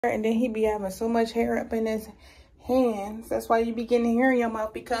And then he be having so much hair up in his hands. That's why you be getting hair in your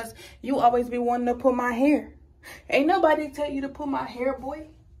mouth, because you always be wanting to pull my hair. Ain't nobody tell you to pull my hair, boy.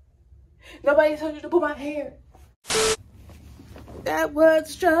 Nobody told you to pull my hair. That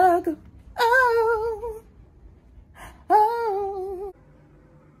was struggle. Oh. Oh.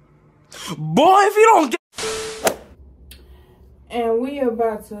 Boy, if you don't get... And we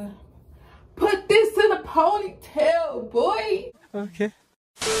about to put this in a ponytail, boy. Okay.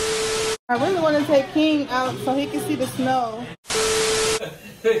 I really want to take King out so he can see the snow.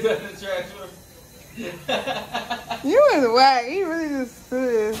 You was whack. He really just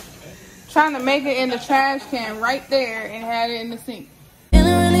trying to make it in the trash can right there and had it in the sink.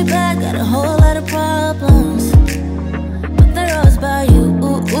 Feeling really bad, got a whole lot of problems, but they're always by you.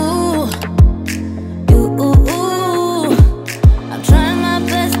 I'm trying my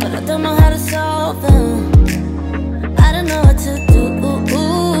best, but I don't know how to solve them. I don't know what to do.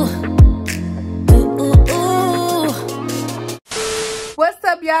 What's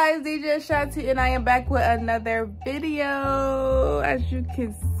up, y'all? It's dijahashanti, and I am back with another video. As you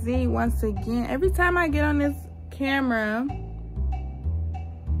can see, once again, every time I get on this camera,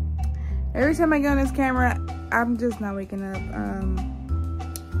 I'm just not waking up.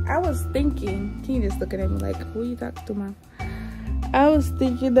 I was thinking, can you just looking at me like, who you talking to, Mom? I was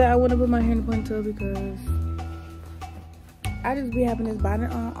thinking that I want to put my hair in a ponytail because I just be having this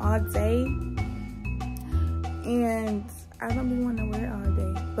bonnet on all day, and I don't be wanting to wear it all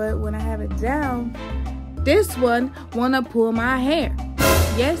day. But when I have it down, this one wanna pull my hair.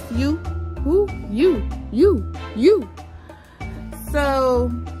 Yes, you. Who? You. So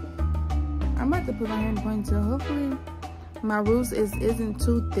I'm about to put my hair in a ponytail. Hopefully my roots isn't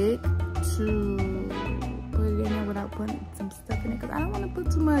too thick to put it in there without putting some stuff in it, because I don't want to put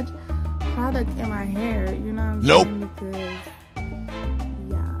too much product in my hair, you know what I'm saying? Because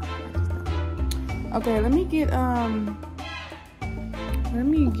yeah, I just don't. Okay, let me get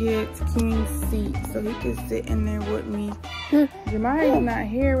King's seat so he can sit in there with me. Jemiah's not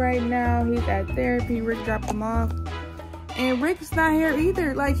here right now. He's at therapy. Rick dropped him off. And Rick's not here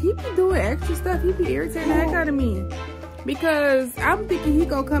either. Like, he be doing extra stuff. He be irritating the heck out of me. Because I'm thinking he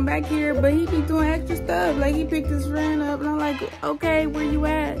gonna come back here, but he be doing extra stuff. Like, he picked his friend up, and I'm like, okay, where you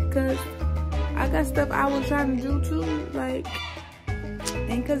at? Because I got stuff I was trying to do too. Like,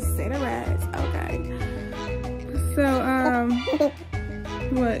 and consider it. Okay. So,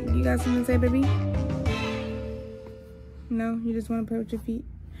 what? You got something to say, baby? No? You just want to play with your feet?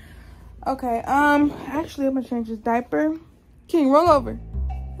 Okay, actually, I'm gonna change his diaper. King, roll over.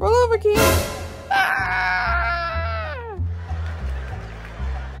 Roll over, King. Ah!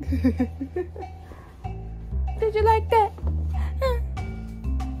 Did you like that?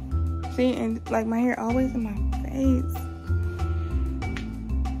 See, and like my hair always in my face.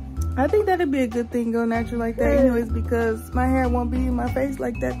 I think that'd be a good thing, go natural like that anyways, because my hair won't be in my face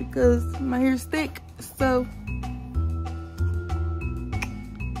like that because my hair's thick. So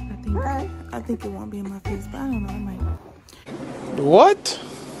I think it won't be in my face, but I don't know, it might. What?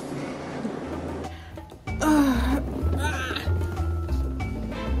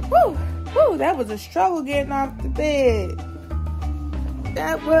 Whew, that was a struggle getting off the bed.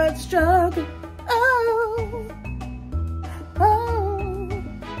 That was a struggle. Oh.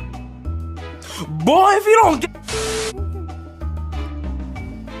 Boy, if you don't get...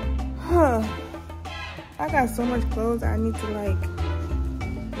 I got so much clothes I need to like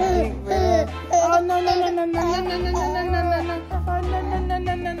get rid of. Oh no. Oh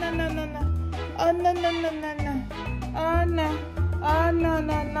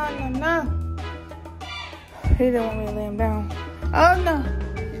no. He didn't want me to lay him down. Oh no.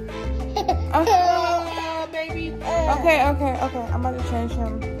 Oh baby. Okay. I'm about to change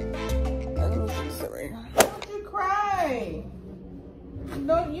him. Don't you cry. You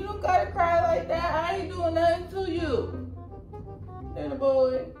don't gotta cry like that. I ain't doing nothing to you. Little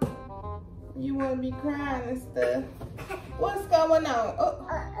boy. You wanna be crying and stuff. What's going on? Oh.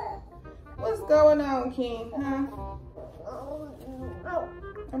 What's going on, King? Huh?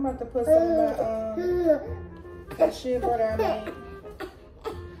 I'm about to put some of that shea butter I made.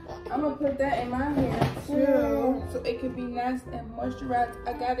 I'm gonna put that in my hair too, so it can be nice and moisturized.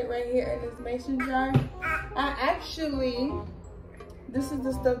 I got it right here in this mason jar. This is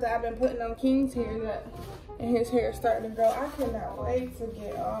the stuff that I've been putting on King's hair, and his hair is starting to grow. I cannot wait to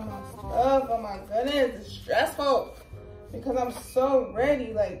get all my stuff. Oh my goodness, it's stressful because I'm so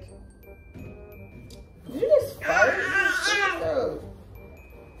ready. Like, did you just fart?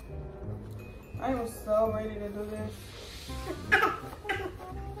 I am so ready to do this.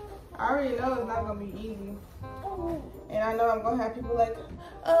 I already know it's not gonna be easy. And I know I'm gonna have people like,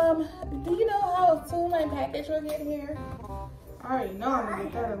 do you know how soon my package will get here? I already know I'm gonna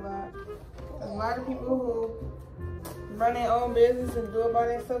get that a lot. A lot of people who run their own business and do it by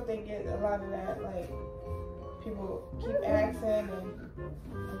themselves, they get a lot of that. Like, people keep asking and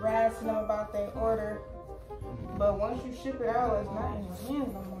harassing them about their order. But once you ship it out, it's not in your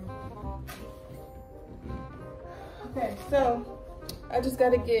hands no more. Okay, so I just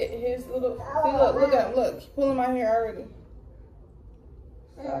gotta get his little, look, he's pulling my hair already.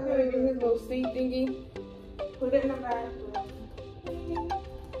 So I gotta get his little seat thingy, put it in the bag.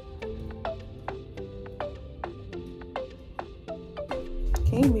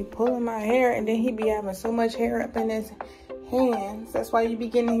 He be pulling my hair and then he be having so much hair up in his hands. That's why you be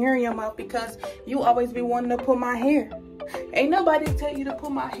getting hair in your mouth, because you always be wanting to pull my hair. Ain't nobody tell you to pull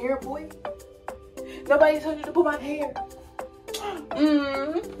my hair, boy. Nobody told you to pull my hair.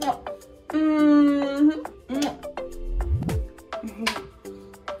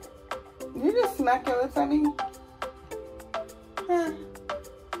 You just smack your lips at me? Huh.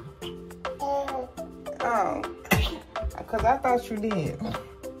 Oh. Because I thought you did.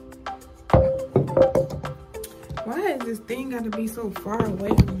 Why is this thing got to be so far away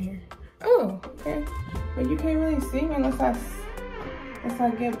from here? Oh, okay. But you can't really see me unless I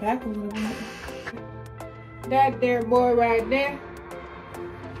get back a little bit. That there boy right there.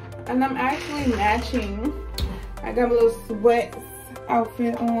 And I'm actually matching. I got a little sweat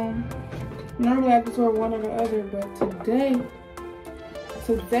outfit on. Normally I just wear one or the other, but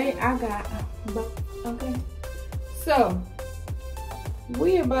today I got both. Okay. So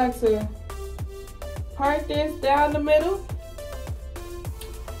we about to part this down the middle,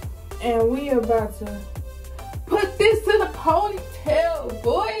 and we about to put this in a ponytail,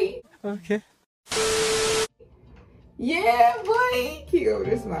 boy. Okay. Yeah, boy. Keep over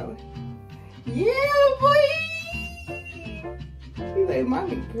there smiling. Yeah, boy. He's like,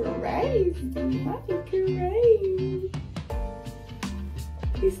 mommy crazy. Mommy crazy.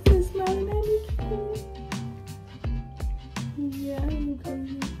 He's still smiling at me. Yeah, I'm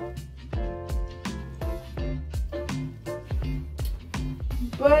crazy.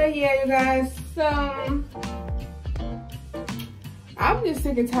 But yeah, you guys, so I'm just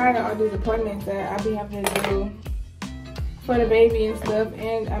sick and tired of all these appointments that I be having to do for the baby and stuff.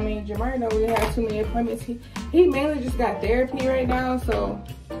 And I mean, Jamari don't really have too many appointments. He mainly just got therapy right now, so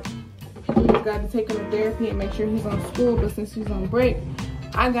we just got to take him to therapy and make sure he's on school. But since he's on break,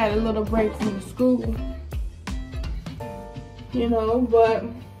 I got a little break from the school, you know. But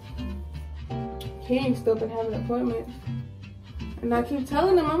he ain't stopping having appointments. And I keep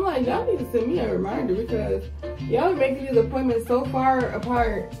telling them, I'm like, y'all need to send me a reminder, because y'all are making these appointments so far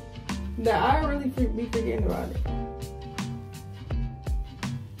apart that I really be forgetting about it.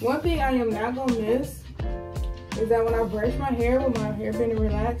 One thing I am not gonna miss is that when I brush my hair with my hair been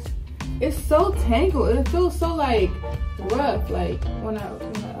relaxed, it's so tangled. It feels so like rough. Like when I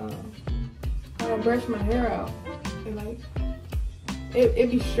brush my hair out, and like it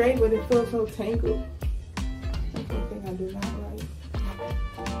be straight, but it feels so tangled. That's one thing I do not like.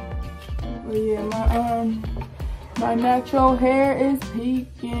 But yeah, my natural hair is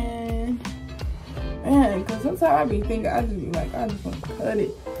peaking. Man, because sometimes I be thinking, I just be like, I just want to cut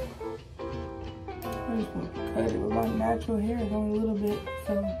it. I just want to cut it. But my natural hair is only a little bit,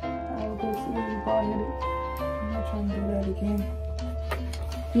 so I'll go see it bald headed. I'm not trying to do that again.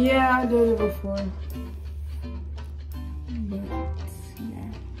 Yeah, I did it before. But yeah.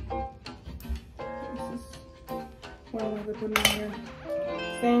 This is what I like to put in my hair.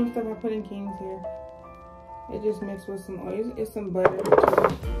 Same stuff I put in King's hair. It just mixed with some oil. It's some butter.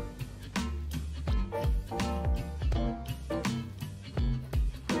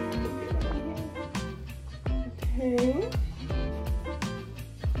 Okay.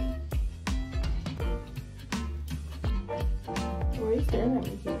 Why are you staring at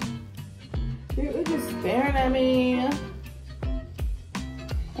me, kid? You're just staring at me.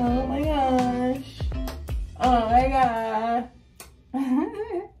 Oh my gosh. Oh my god.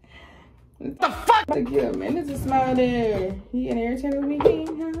 What the fuck? To get a minute to smile there. You getting irritated with me, King,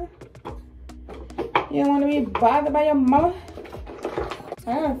 huh? You don't want to be bothered by your mama? I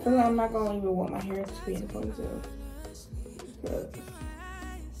have a feeling I'm not going to even want my hair to be in a ponytail. But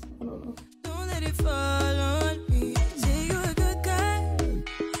I don't know. Don't let it fall on me. Say you're a good guy.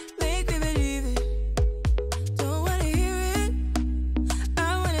 Make me believe it. Don't want to hear it. I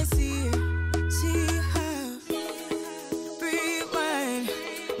want to see it. See how. Rewind.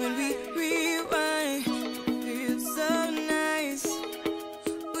 When we rewind. Feels so nice.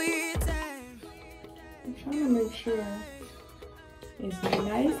 We time. I'm trying to make sure It's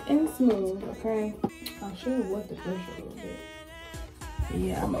nice and smooth, okay? I should wet the brush a little bit.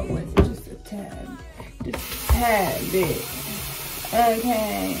 Yeah, I'm gonna wet it just a tad. Just a tad bit.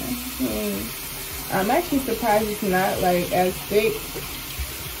 Okay. I'm actually surprised it's not like as thick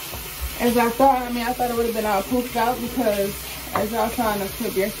as I thought. I mean, I thought it would have been all poofed out because as y'all saw in the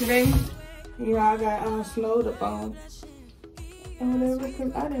clip yesterday, you know, I got snowed up on and whatever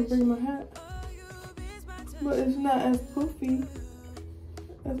because I didn't bring my hat. But it's not as poofy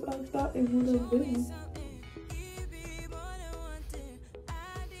as I thought it would have been.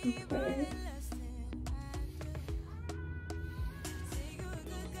 Okay.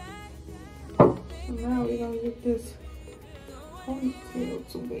 So now we're gonna get this ponytail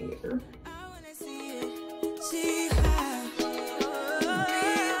together.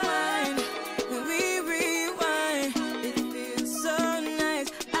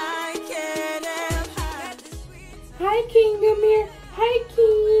 Hi, King, come here. Hi,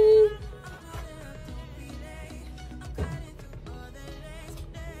 King.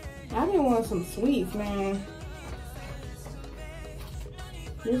 I've been wanting some sweets, man.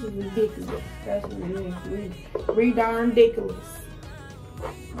 This is ridiculous. That's what it is. Darn ridiculous.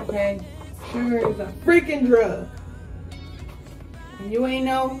 Okay? Sugar is a freaking drug. And you ain't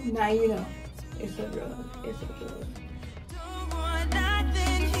know, now you know. It's a drug. It's a drug.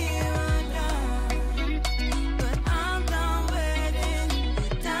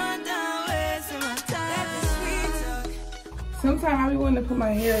 Sometimes I be wanting to put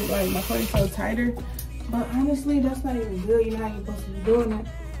my hair, like my ponytail tighter, but honestly, that's not even good. You know how you're supposed to be doing it.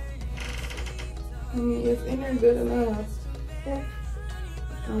 I mean, it's in there good enough.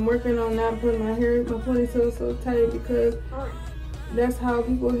 I'm working on not putting my ponytail so tight because that's how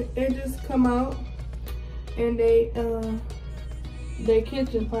people edges come out, and their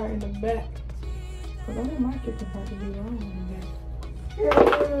kitchen part in the back. Cause I want my kitchen part to be long in the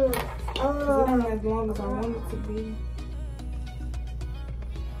back. Cause it ain't as long as I want it to be.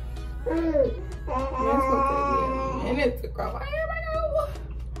 That's gonna take me a minute to grow my hair back out.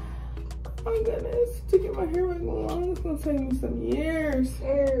 Oh my goodness, to get my hair back long, it's gonna take me some years.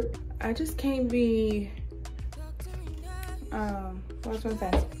 I just can't be, what was I gonna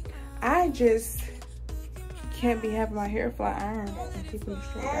say? I just can't be having my hair flat iron and keeping it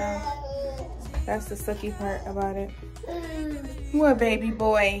straight down. That's the sucky part about it. What, baby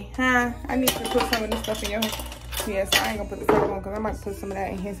boy, huh? I need to put some of this stuff in your hair. Yes, I ain't gonna put the curl on because I might put some of that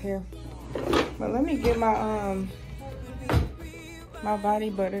in his hair. But let me get my my body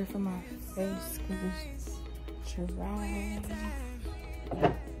butter for my face because it's dry.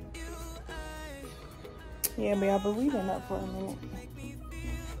 Yeah, but we've been up for a minute.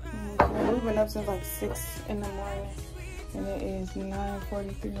 We've been up since like 6 in the morning, and it is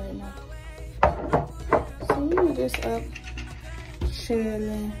 9:43 right now. So we were just up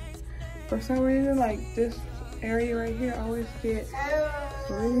chilling. For some reason, like this area right here always get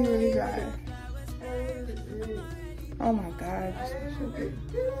really dry. Oh my god.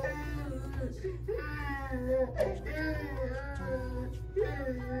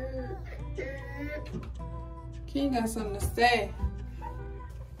 King got something to say.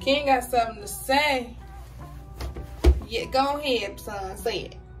 King got something to say. Yeah, go ahead, son. Say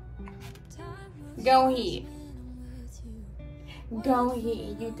it. Go ahead. Go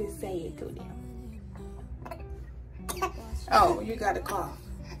ahead. You can say it to them. Oh, you got a cough.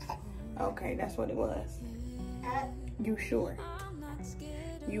 Okay, that's what it was. You sure?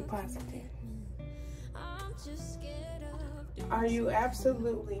 You positive? Are you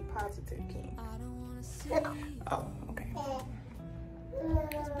absolutely positive, King? Oh, okay.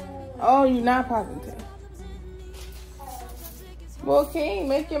 Oh, you're not positive. Well, King,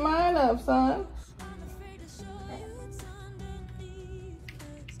 make your mind up, son.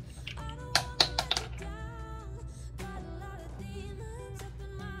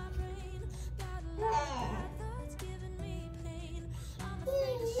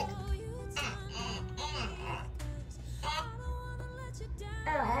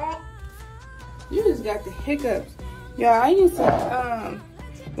 You just got the hiccups. Yeah, I used to,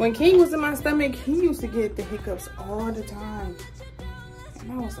 when King was in my stomach, he used to get the hiccups all the time.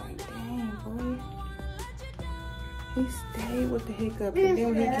 And I was like, dang, boy. He stayed with the hiccups. And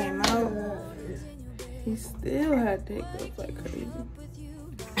then when he came out, he still had the hiccups like crazy.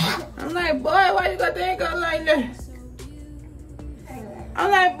 I'm like, boy, why you got the hiccups like that? I'm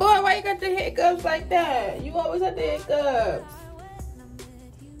like, boy, why you got the hiccups like that? You always had the hiccups.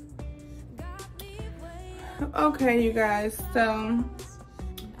 Okay, you guys, so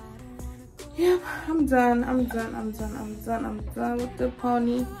yeah, I'm done with the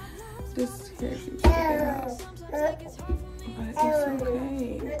pony. Just here, you check it out. But it's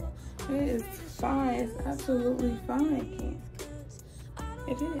okay. It is fine. It's absolutely fine, King.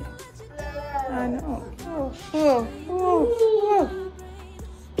 It is. I know.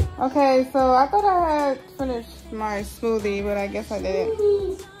 Okay, so I thought I had finished my smoothie, but I guess I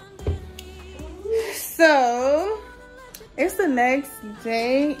didn't. So, it's the next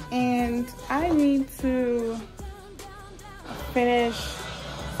day, and I need to finish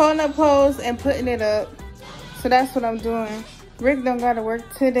folding up clothes and putting it up. So that's what I'm doing. Rick don't gotta work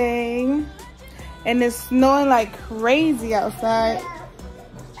today, and it's snowing like crazy outside.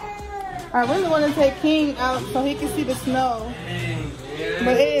 I really want to take King out so he can see the snow,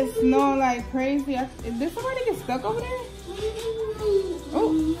 but it is snowing like crazy. Did somebody get stuck over there?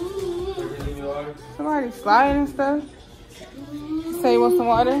 Oh, somebody sliding and stuff. Say you want some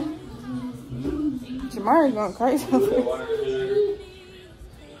water? Jamari's going crazy over there.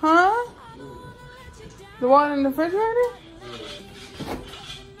 Huh? The water in the refrigerator?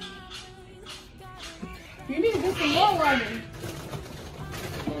 You need to get some more water.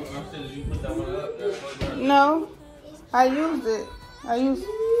 No, I used it. I used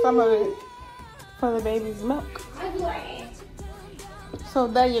some of it for the baby's milk. So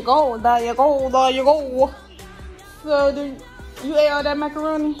there you go, there you go, there you go. So you ate all that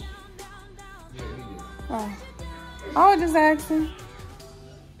macaroni? Oh, I was just asking.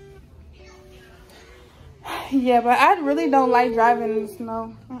 Yeah, but I really don't like driving in the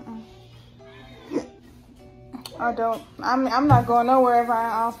snow. I don't. I'm not going nowhere if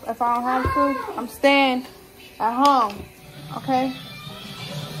I don't have to. I'm staying at home. Okay.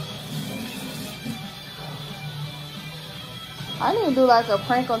 I need to do like a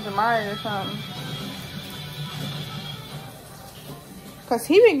prank on Jamari or something. Cause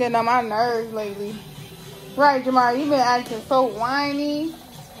he been getting on my nerves lately. Right, Jamari? You been acting so whiny.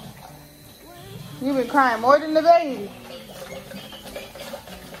 You been crying more than the baby.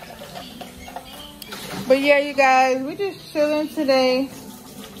 But yeah, you guys, we just chilling today.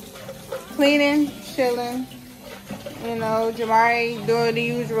 Cleaning, chilling. You know, Jamari doing the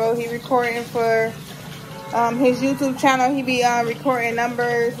usual. He recording for his YouTube channel. He be recording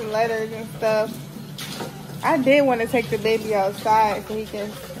numbers and letters and stuff. I did want to take the baby outside so he can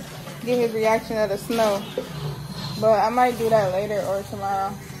get his reaction of the snow. But I might do that later or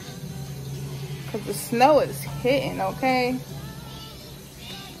tomorrow. Because the snow is hitting, okay?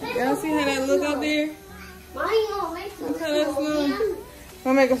 Y'all see how that look out there?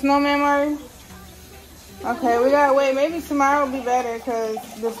 Wanna make a snowman, Mari? Okay, we gotta wait. Maybe tomorrow will be better because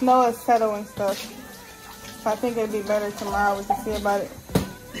the snow is settled and stuff. So I think it'll be better tomorrow. We can see about it.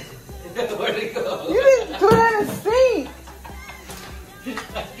 Where'd it go? You didn't put it in the sink.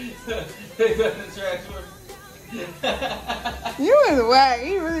 You was whack.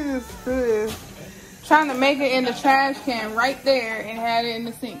 You really just threw this. Trying to make it in the trash can right there and had it in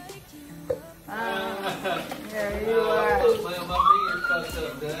the sink. Yeah, you whack. My fingers fucked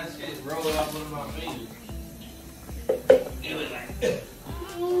up. That shit rolled off one of my fingers. It was like...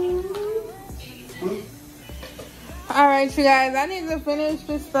 Alright, you guys. I need to finish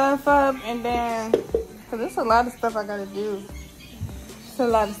this stuff up and then... Because there's a lot of stuff I gotta do. There's a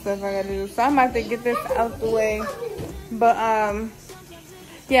lot of stuff I gotta do. So I'm about to get this out the way. But,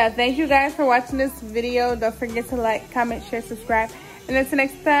 yeah, thank you guys for watching this video. Don't forget to like, comment, share, subscribe. And until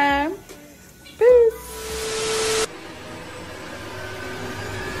next time, peace.